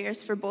up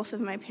barriers for both of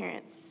my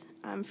parents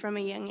from a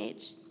young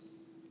age.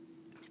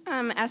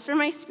 As for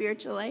my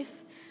spiritual life,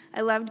 I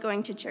loved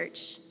going to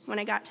church. When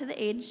I got to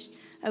the age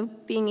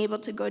of being able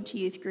to go to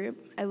youth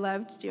group, I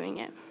loved doing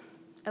it.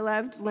 I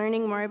loved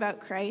learning more about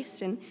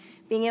Christ and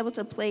being able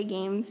to play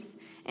games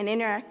and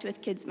interact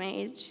with kids my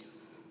age.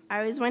 I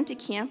always went to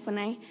camp and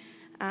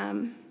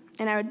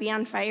I would be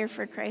on fire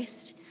for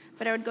Christ,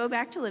 but I would go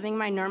back to living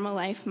my normal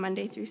life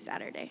Monday through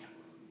Saturday.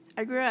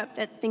 I grew up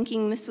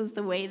thinking this was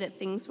the way that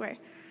things were.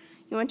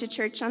 You went to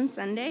church on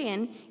Sunday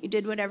and you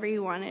did whatever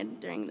you wanted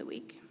during the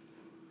week.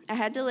 I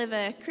had to live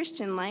a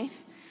Christian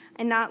life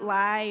and not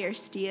lie or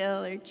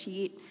steal or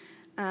cheat,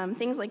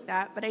 things like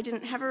that, but I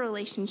didn't have a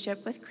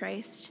relationship with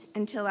Christ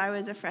until I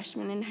was a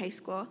freshman in high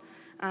school,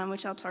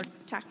 which I'll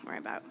talk more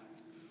about.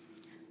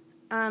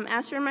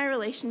 As for my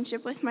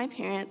relationship with my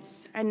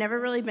parents, I'd never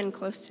really been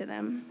close to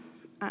them,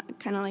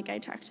 kind of like I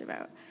talked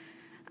about.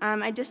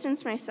 I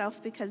distanced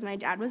myself because my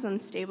dad was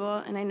unstable,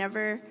 and I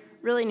never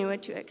really knew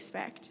what to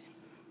expect.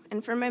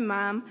 And for my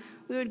mom,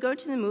 we would go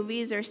to the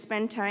movies or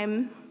spend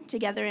time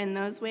together in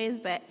those ways,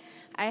 but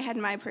I had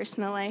my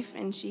personal life,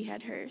 and she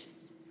had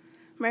hers.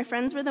 My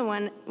friends were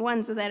the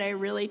ones that I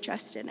really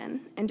trusted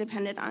in and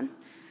depended on,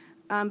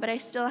 but I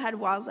still had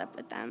walls up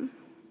with them.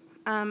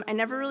 I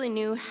never really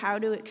knew how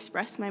to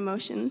express my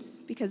emotions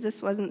because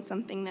this wasn't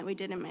something that we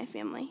did in my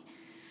family.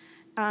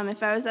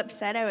 If I was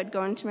upset, I would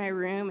go into my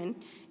room and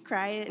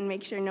cry and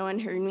make sure no one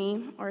heard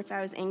me, or if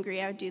I was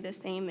angry, I would do the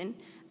same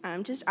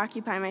and just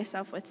occupy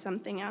myself with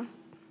something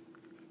else.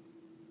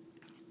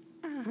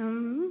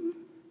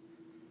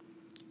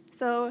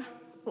 So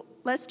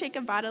let's take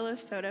a bottle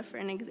of soda for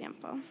an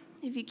example.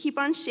 If you keep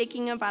on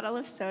shaking a bottle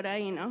of soda,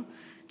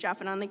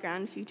 drop it on the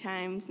ground a few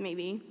times,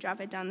 maybe drop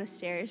it down the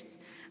stairs,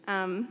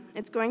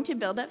 it's going to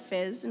build up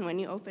fizz, and when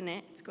you open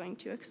it, it's going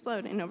to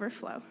explode and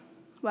overflow.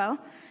 Well,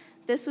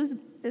 this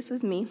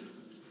was me.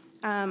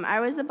 I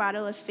was the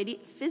bottle of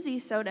fizzy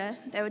soda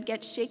that would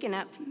get shaken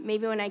up,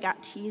 maybe when I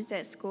got teased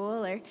at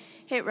school or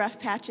hit rough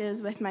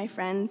patches with my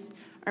friends,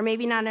 or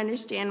maybe not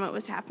understand what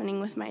was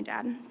happening with my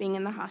dad being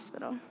in the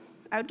hospital.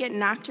 I would get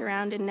knocked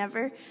around and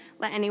never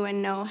let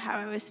anyone know how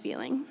I was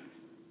feeling.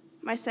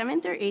 My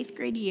 7th or 8th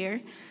grade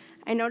year,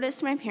 I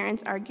noticed my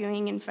parents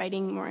arguing and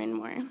fighting more and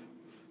more.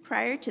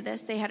 Prior to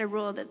this, they had a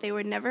rule that they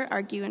would never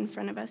argue in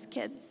front of us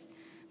kids,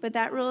 but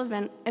that rule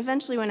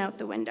eventually went out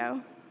the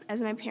window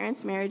as my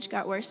parents' marriage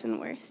got worse and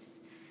worse.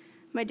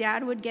 My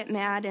dad would get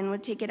mad and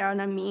would take it out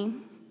on me,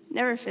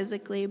 never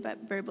physically,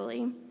 but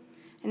verbally.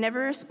 I never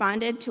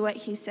responded to what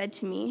he said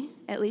to me,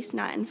 at least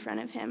not in front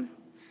of him.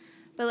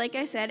 But like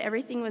I said,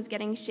 everything was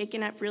getting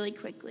shaken up really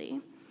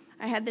quickly.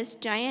 I had this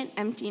giant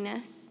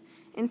emptiness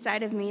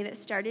inside of me that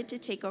started to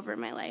take over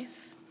my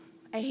life.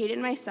 I hated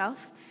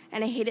myself,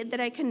 and I hated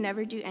that I could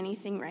never do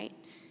anything right.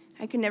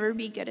 I could never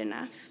be good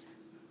enough.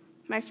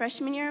 My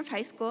freshman year of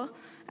high school,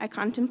 I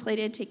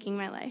contemplated taking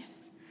my life.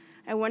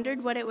 I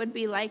wondered what it would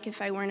be like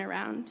if I weren't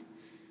around.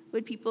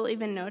 Would people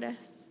even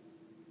notice?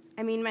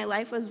 I mean, my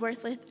life was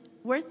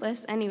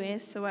worthless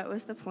anyways, so what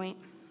was the point?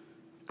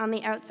 On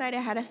the outside,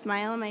 I had a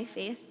smile on my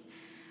face,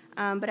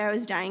 but I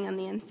was dying on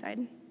the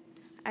inside.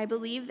 I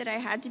believed that I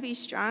had to be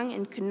strong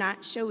and could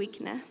not show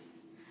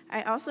weakness.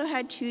 I also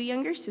had 2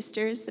 younger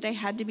sisters that I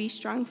had to be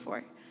strong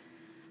for.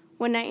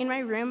 One night in my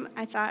room,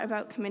 I thought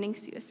about committing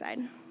suicide.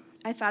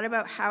 I thought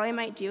about how I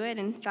might do it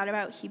and thought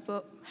about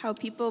how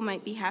people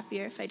might be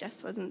happier if I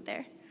just wasn't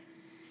there.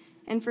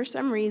 And for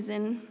some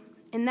reason,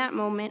 in that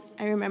moment,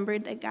 I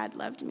remembered that God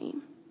loved me.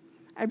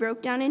 I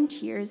broke down in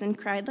tears and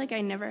cried like I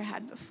never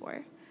had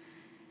before.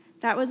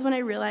 That was when I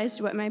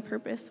realized what my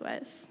purpose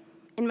was.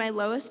 In my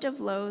lowest of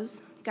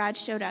lows, God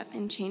showed up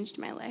and changed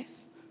my life.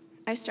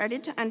 I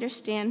started to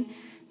understand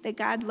that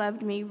God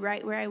loved me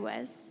right where I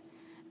was.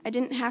 I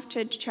didn't have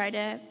to try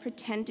to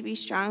pretend to be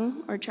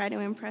strong or try to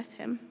impress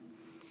him.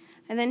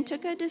 I then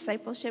took a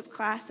discipleship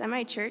class at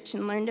my church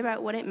and learned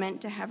about what it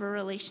meant to have a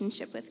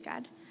relationship with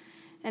God.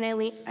 And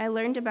I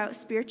learned about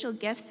spiritual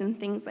gifts and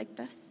things like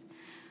this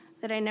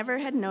that I never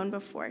had known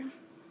before.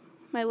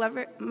 My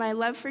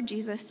love for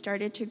Jesus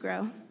started to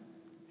grow.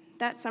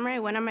 That summer, I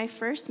went on my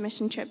first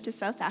mission trip to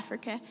South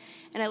Africa,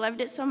 and I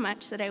loved it so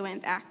much that I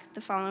went back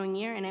the following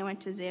year, and I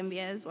went to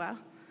Zambia as well.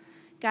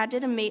 God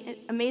did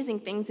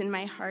amazing things in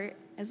my heart,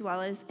 as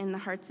well as in the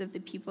hearts of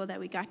the people that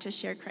we got to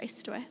share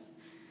Christ with.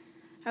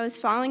 I was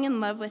falling in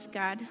love with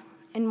God,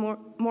 and more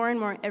and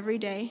more every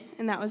day,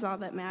 and that was all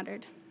that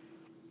mattered.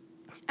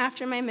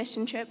 After my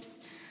mission trips,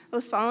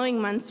 those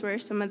following months were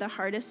some of the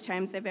hardest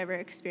times I've ever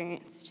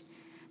experienced.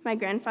 My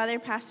grandfather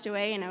passed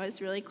away, and I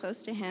was really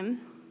close to him.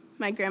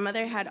 My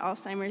grandmother had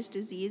Alzheimer's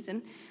disease,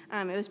 and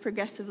it was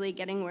progressively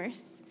getting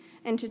worse.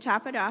 And to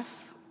top it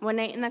off, one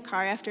night in the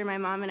car after my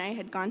mom and I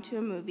had gone to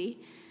a movie,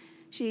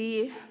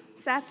 she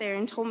sat there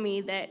and told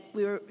me that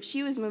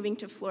she was moving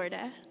to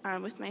Florida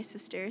with my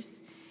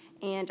sisters,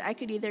 and I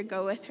could either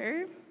go with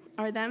her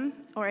or them,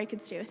 or I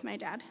could stay with my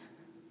dad.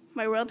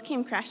 My world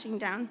came crashing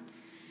down.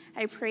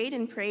 I prayed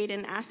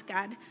and asked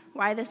God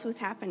why this was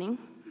happening.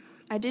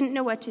 I didn't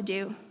know what to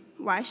do.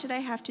 Why should I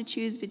have to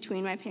choose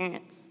between my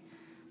parents?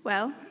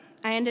 Well,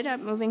 I ended up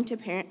moving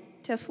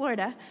to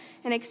Florida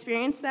and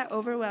experienced that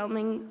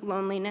overwhelming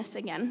loneliness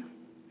again.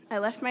 I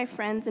left my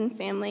friends and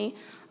family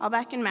all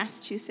back in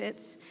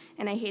Massachusetts,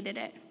 and I hated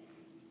it.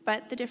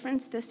 But the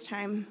difference this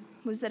time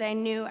was that I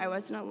knew I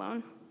wasn't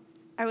alone.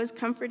 I was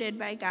comforted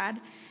by God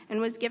and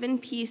was given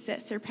peace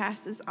that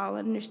surpasses all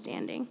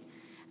understanding.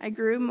 I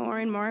grew more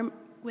and more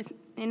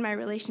in my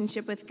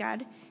relationship with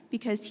God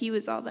because he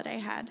was all that I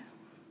had.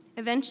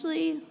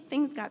 Eventually,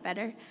 things got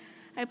better.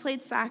 I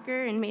played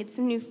soccer and made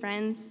some new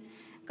friends,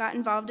 got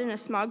involved in a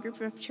small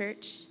group of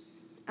church,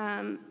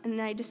 and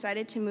I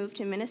decided to move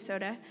to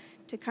Minnesota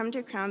to come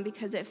to Crown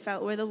because it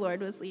felt where the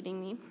Lord was leading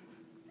me.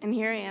 And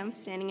here I am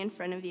standing in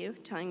front of you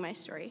telling my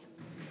story.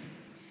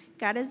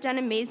 God has done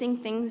amazing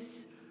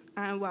things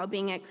while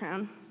being at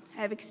Crown.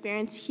 I've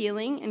experienced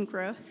healing and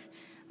growth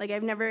like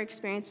I've never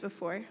experienced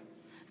before.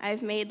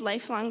 I've made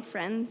lifelong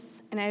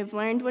friends, and I've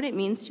learned what it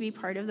means to be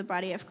part of the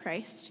body of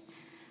Christ.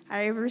 I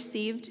have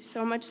received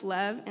so much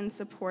love and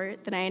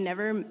support that I had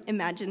never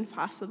imagined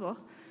possible.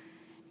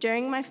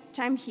 During my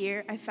time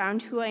here, I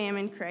found who I am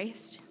in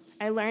Christ.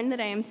 I learned that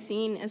I am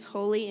seen as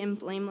holy and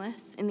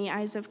blameless in the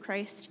eyes of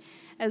Christ,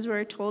 as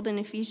we're told in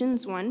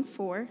Ephesians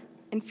 1:4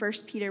 and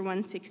 1 Peter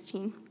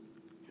 1:16.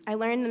 I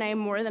learned that I am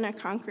more than a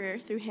conqueror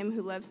through him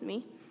who loves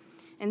me,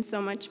 and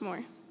so much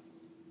more.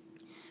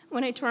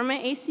 When I tore my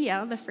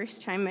ACL the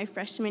first time my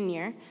freshman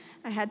year,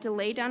 I had to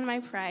lay down my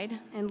pride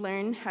and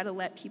learn how to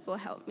let people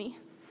help me.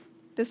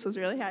 This was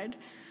really hard.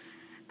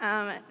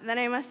 Then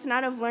I must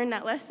not have learned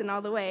that lesson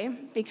all the way,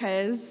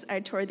 because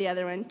I tore the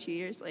other one 2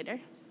 years later.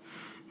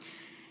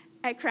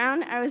 At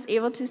Crown, I was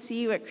able to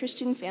see what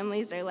Christian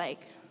families are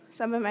like.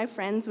 Some of my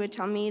friends would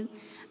tell me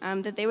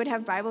that they would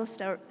have Bible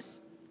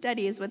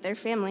studies with their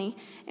family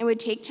and would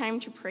take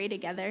time to pray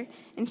together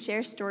and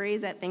share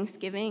stories at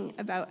Thanksgiving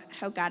about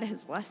how God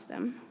has blessed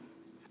them.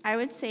 I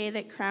would say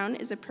that Crown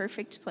is a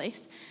perfect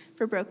place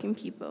for broken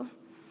people.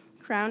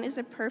 Crown is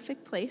a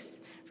perfect place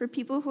for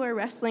people who are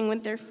wrestling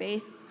with their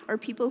faith or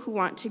people who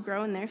want to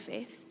grow in their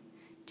faith.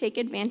 Take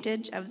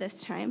advantage of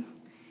this time.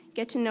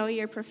 Get to know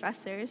your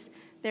professors.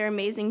 They're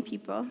amazing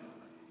people.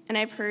 And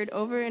I've heard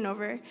over and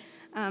over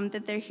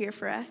that they're here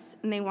for us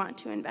and they want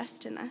to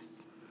invest in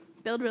us.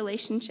 Build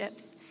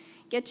relationships.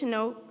 Get to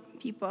know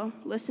people.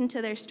 Listen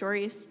to their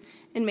stories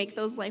and make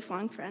those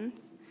lifelong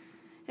friends.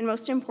 And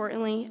most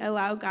importantly,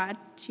 allow God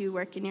to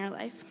work in your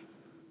life.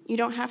 You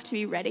don't have to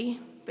be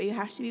ready, but you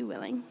have to be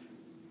willing.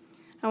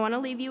 I want to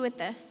leave you with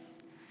this.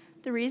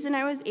 The reason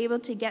I was able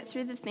to get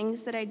through the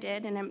things that I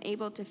did and I'm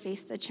able to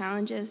face the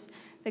challenges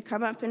that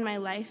come up in my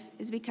life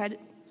is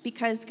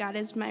because God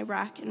is my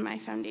rock and my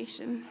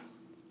foundation.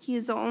 He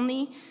is the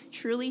only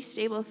truly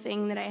stable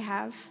thing that I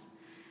have.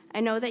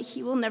 I know that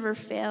he will never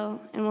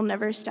fail and will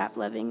never stop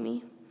loving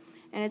me.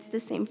 And it's the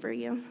same for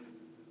you.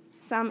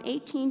 Psalm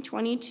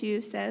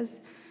 18:22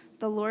 says,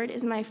 "The Lord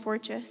is my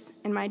fortress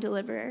and my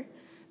deliverer,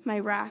 my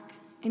rock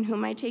in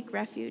whom I take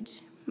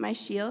refuge, my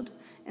shield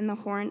and the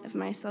horn of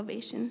my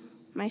salvation,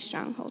 my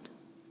stronghold."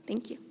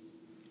 Thank you.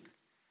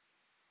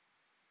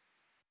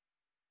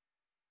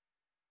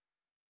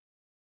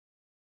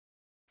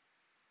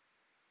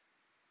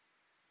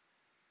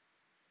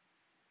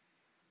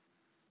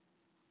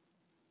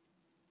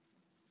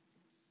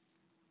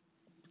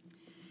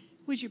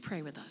 Would you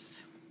pray with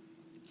us?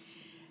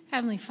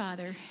 Heavenly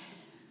Father,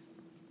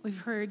 we've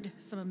heard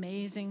some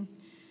amazing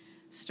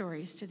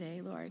stories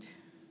today, Lord.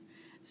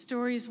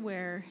 Stories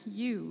where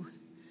you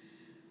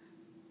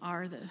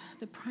are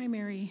the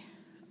primary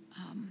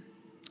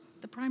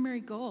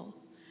goal.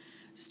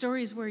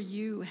 Stories where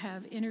you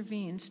have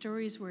intervened.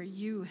 Stories where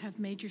you have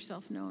made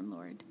yourself known,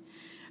 Lord.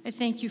 I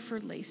thank you for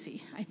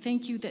Lacey. I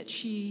thank you that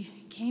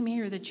she came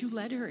here, that you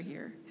led her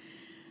here.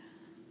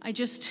 I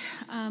just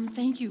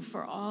thank you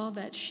for all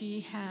that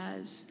she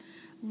has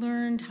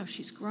learned, how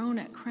she's grown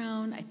at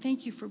Crown. I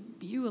thank you for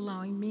you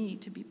allowing me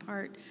to be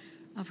part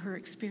of her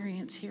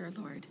experience here,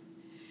 Lord.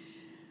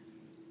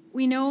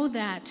 We know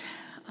that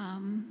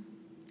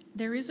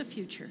there is a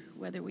future,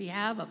 whether we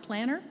have a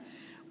planner,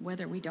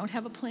 whether we don't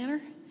have a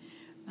planner,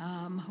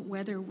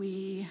 whether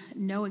we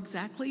know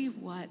exactly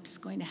what's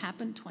going to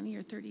happen 20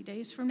 or 30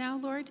 days from now,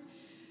 Lord,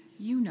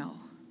 you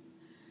know.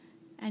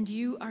 And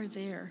you are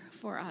there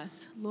for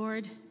us.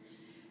 Lord,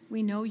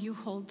 we know you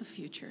hold the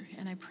future.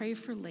 And I pray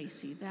for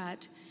Lacey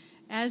that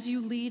as you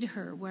lead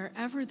her,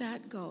 wherever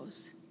that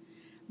goes,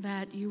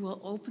 that you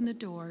will open the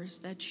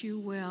doors, that she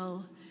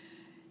will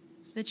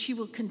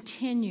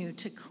continue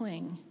to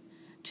cling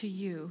to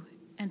you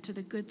and to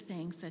the good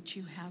things that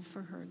you have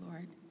for her,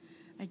 Lord.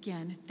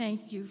 Again,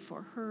 thank you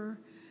for her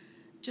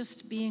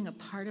just being a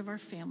part of our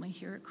family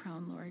here at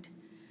Crown, Lord,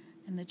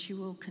 and that you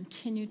will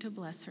continue to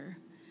bless her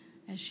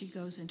as she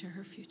goes into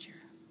her future.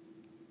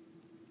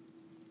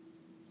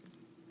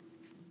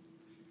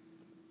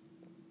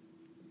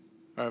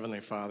 Our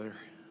Heavenly Father,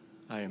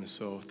 I am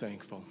so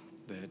thankful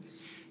that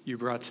you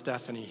brought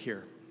Stephanie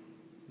here,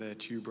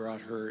 that you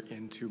brought her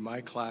into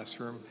my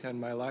classroom and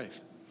my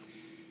life.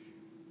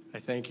 I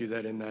thank you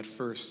that in that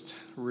first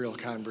real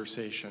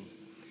conversation,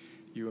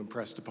 you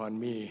impressed upon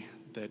me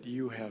that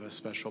you have a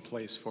special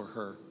place for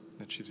her,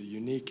 that she's a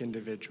unique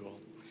individual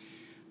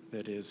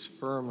that is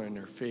firm in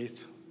her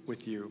faith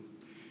with you.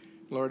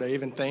 Lord, I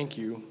even thank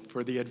you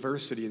for the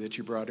adversity that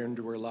you brought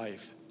into her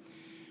life,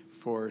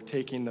 for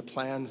taking the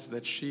plans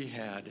that she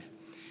had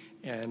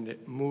and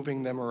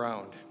moving them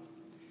around,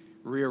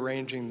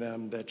 rearranging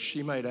them that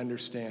she might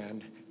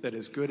understand that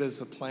as good as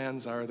the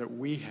plans are that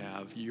we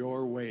have,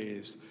 your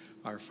ways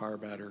are far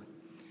better.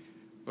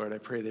 Lord, I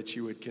pray that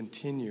you would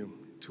continue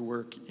to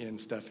work in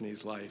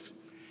Stephanie's life,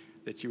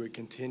 that you would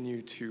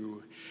continue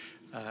to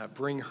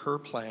bring her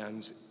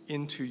plans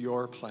into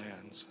your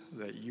plans,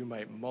 that you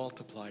might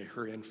multiply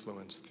her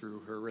influence through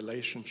her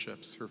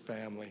relationships, her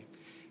family,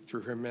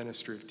 through her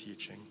ministry of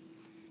teaching.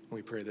 And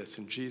we pray this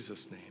in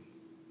Jesus' name.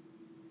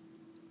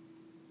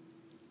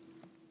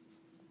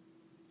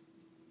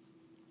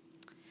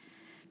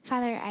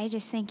 Father, I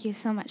just thank you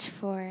so much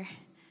for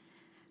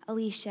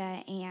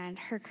Alicia and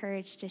her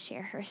courage to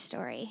share her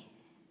story.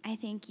 I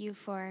thank you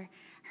for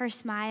her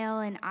smile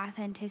and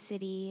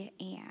authenticity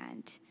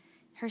and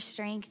her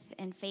strength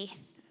and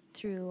faith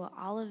through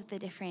all of the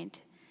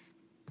different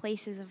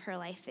places of her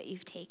life that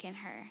you've taken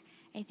her.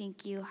 I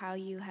thank you how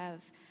you have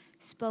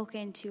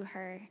spoken to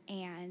her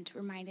and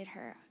reminded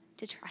her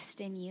to trust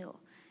in you.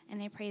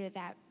 And I pray that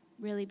that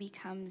really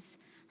becomes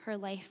her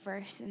life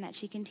verse and that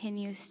she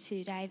continues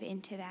to dive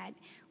into that,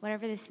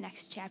 whatever this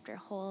next chapter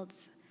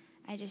holds.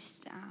 I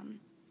just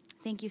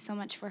thank you so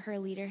much for her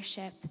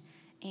leadership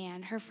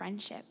and her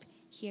friendship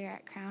here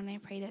at Crown. I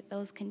pray that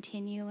those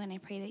continue, and I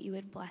pray that you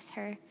would bless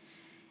her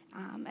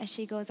as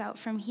she goes out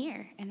from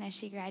here and as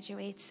she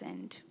graduates.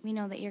 And we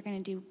know that you're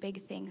going to do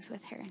big things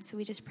with her. And so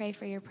we just pray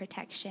for your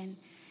protection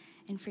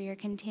and for your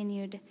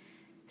continued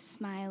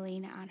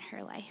smiling on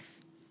her life.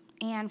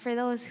 And for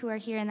those who are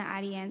here in the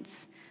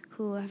audience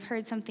who have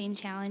heard something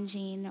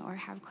challenging or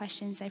have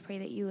questions, I pray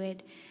that you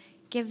would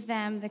give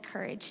them the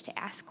courage to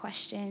ask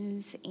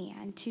questions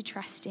and to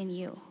trust in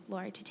you,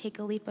 Lord, to take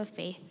a leap of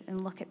faith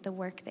and look at the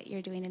work that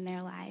you're doing in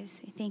their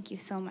lives. Thank you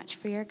so much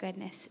for your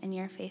goodness and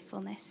your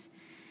faithfulness.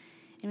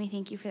 And we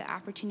thank you for the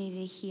opportunity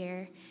to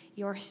hear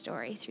your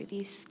story through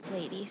these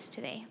ladies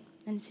today.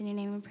 And it's in your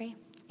name we pray.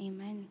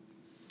 Amen.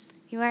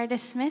 You are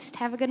dismissed.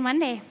 Have a good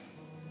Monday.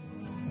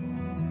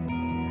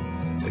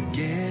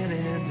 Again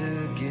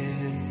and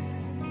again.